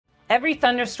Every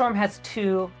thunderstorm has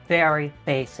two very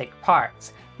basic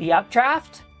parts, the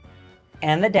updraft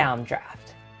and the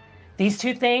downdraft. These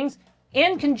two things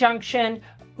in conjunction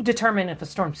determine if a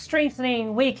storm's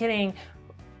strengthening, weakening,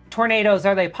 tornadoes,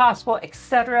 are they possible,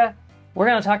 etc. We're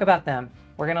going to talk about them.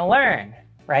 We're going to learn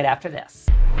right after this.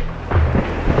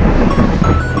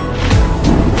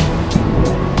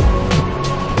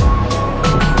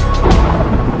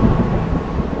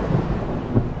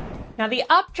 Now, the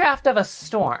updraft of a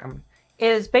storm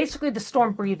is basically the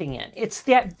storm breathing in. It's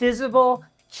that visible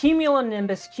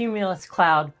cumulonimbus cumulus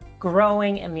cloud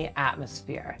growing in the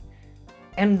atmosphere.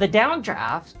 And the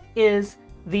downdraft is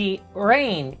the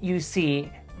rain you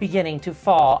see beginning to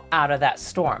fall out of that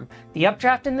storm. The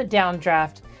updraft and the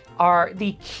downdraft are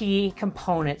the key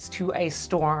components to a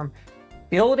storm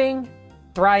building,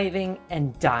 thriving,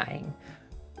 and dying.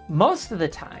 Most of the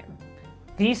time,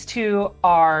 these two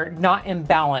are not in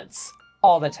balance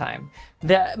all the time.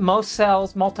 Most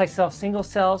cells, multi-cell, single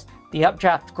cells, the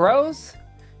updraft grows.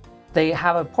 They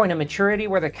have a point of maturity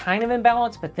where they're kind of in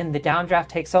balance, but then the downdraft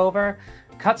takes over,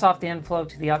 cuts off the inflow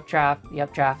to the updraft. The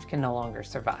updraft can no longer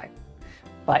survive.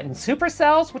 But in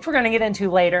supercells, which we're going to get into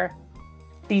later,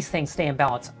 these things stay in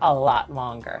balance a lot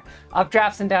longer.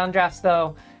 Updrafts and downdrafts,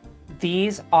 though,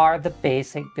 these are the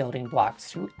basic building blocks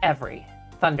to every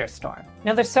thunderstorm.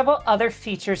 Now, there's several other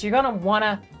features you're going to want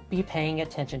to be paying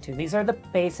attention to. These are the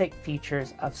basic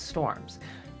features of storms.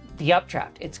 The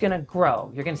updraft, it's going to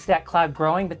grow. You're going to see that cloud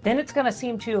growing, but then it's going to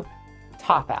seem to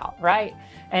top out, right?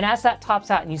 And as that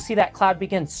tops out and you see that cloud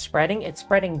begin spreading, it's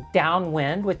spreading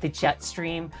downwind with the jet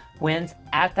stream winds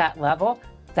at that level.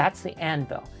 That's the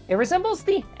anvil. It resembles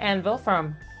the anvil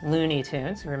from Looney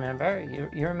Tunes, remember?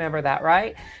 You remember that,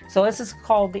 right? So this is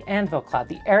called the anvil cloud.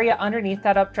 The area underneath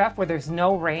that updraft where there's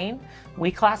no rain,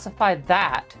 we classify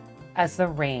that as the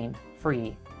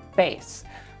rain-free base.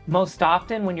 Most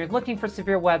often, when you're looking for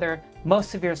severe weather,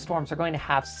 most severe storms are going to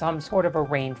have some sort of a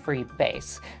rain-free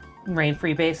base.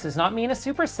 Rain-free base does not mean a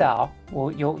supercell.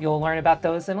 You'll learn about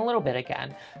those in a little bit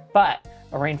again. But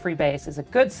a rain-free base is a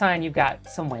good sign you've got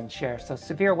some wind shear. So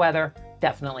severe weather,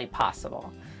 definitely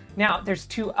possible. Now, there's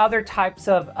two other types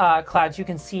of clouds you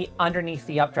can see underneath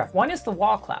the updraft. One is the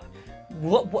wall cloud,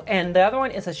 and the other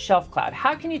one is a shelf cloud.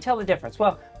 How can you tell the difference?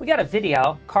 Well, we got a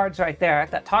video, cards right there,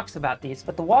 that talks about these,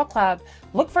 but the wall cloud,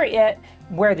 look for it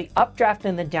where the updraft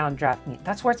and the downdraft meet.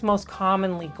 That's where it's most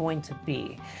commonly going to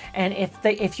be. And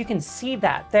if you can see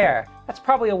that there, that's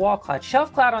probably a wall cloud.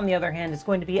 Shelf cloud, on the other hand, is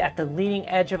going to be at the leading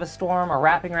edge of a storm or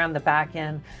wrapping around the back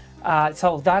end.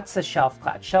 So that's the shelf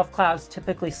cloud. Shelf clouds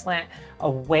typically slant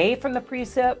away from the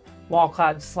precip. Wall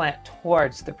clouds slant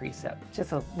towards the precip.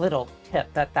 Just a little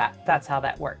tip that's how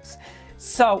that works.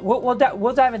 So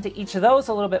we'll dive into each of those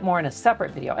a little bit more in a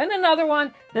separate video. And another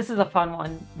one, this is a fun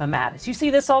one, Mammatus. You see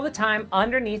this all the time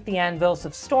underneath the anvils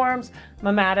of storms.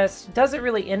 Mammatus doesn't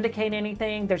really indicate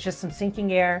anything. There's just some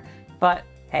sinking air. But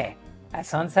hey, at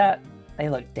sunset, they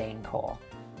look dang cool.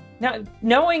 Now,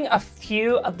 knowing a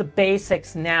few of the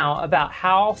basics now about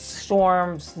how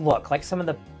storms look, like some of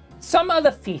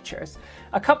the features,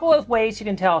 a couple of ways you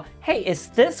can tell, hey, is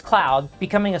this cloud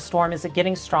becoming a storm? Is it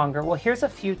getting stronger? Well, here's a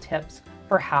few tips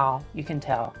for how you can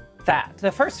tell that.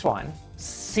 The first one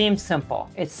seems simple.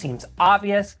 It seems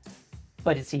obvious,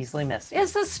 but it's easily missed.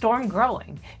 Is the storm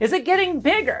growing? Is it getting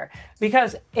bigger?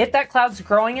 Because if that cloud's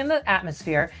growing in the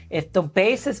atmosphere, if the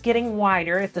base is getting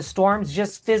wider, if the storm's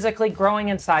just physically growing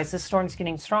in size, the storm's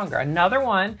getting stronger. Another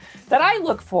one that I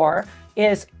look for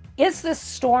is this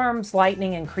storm's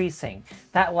lightning increasing?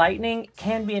 That lightning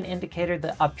can be an indicator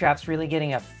the updraft's really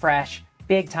getting a fresh,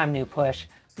 big-time new push.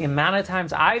 The amount of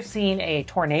times I've seen a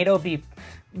tornado be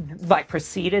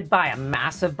preceded by a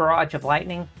massive barrage of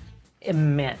lightning,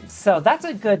 immense. So that's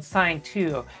a good sign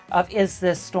too of, is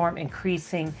this storm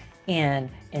increasing in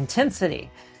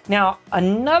intensity? Now,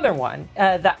 another one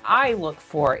that I look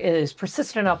for is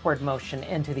persistent upward motion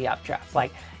into the updraft.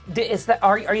 Like,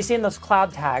 are you seeing those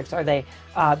cloud tags? Are they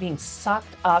being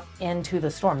sucked up into the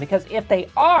storm? Because if they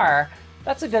are,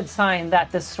 that's a good sign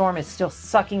that this storm is still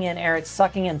sucking in air. It's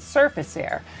sucking in surface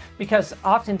air. Because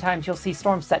oftentimes you'll see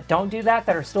storms that don't do that,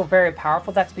 that are still very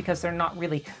powerful. That's because they're not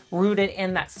really rooted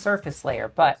in that surface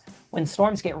layer. But when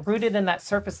storms get rooted in that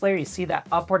surface layer, you see that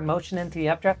upward motion into the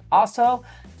updraft. Also,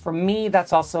 for me,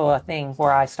 that's also a thing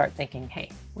where I start thinking,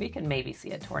 hey, we can maybe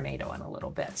see a tornado in a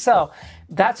little bit. So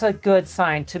that's a good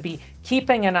sign to be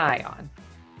keeping an eye on.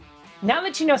 Now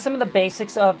that you know some of the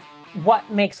basics of what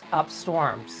makes up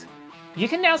storms, you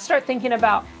can now start thinking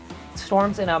about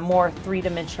storms in a more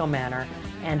three-dimensional manner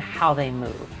and how they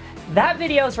move. That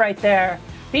video is right there.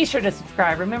 Be sure to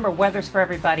subscribe. Remember, weather's for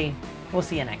everybody. We'll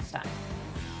see you next time.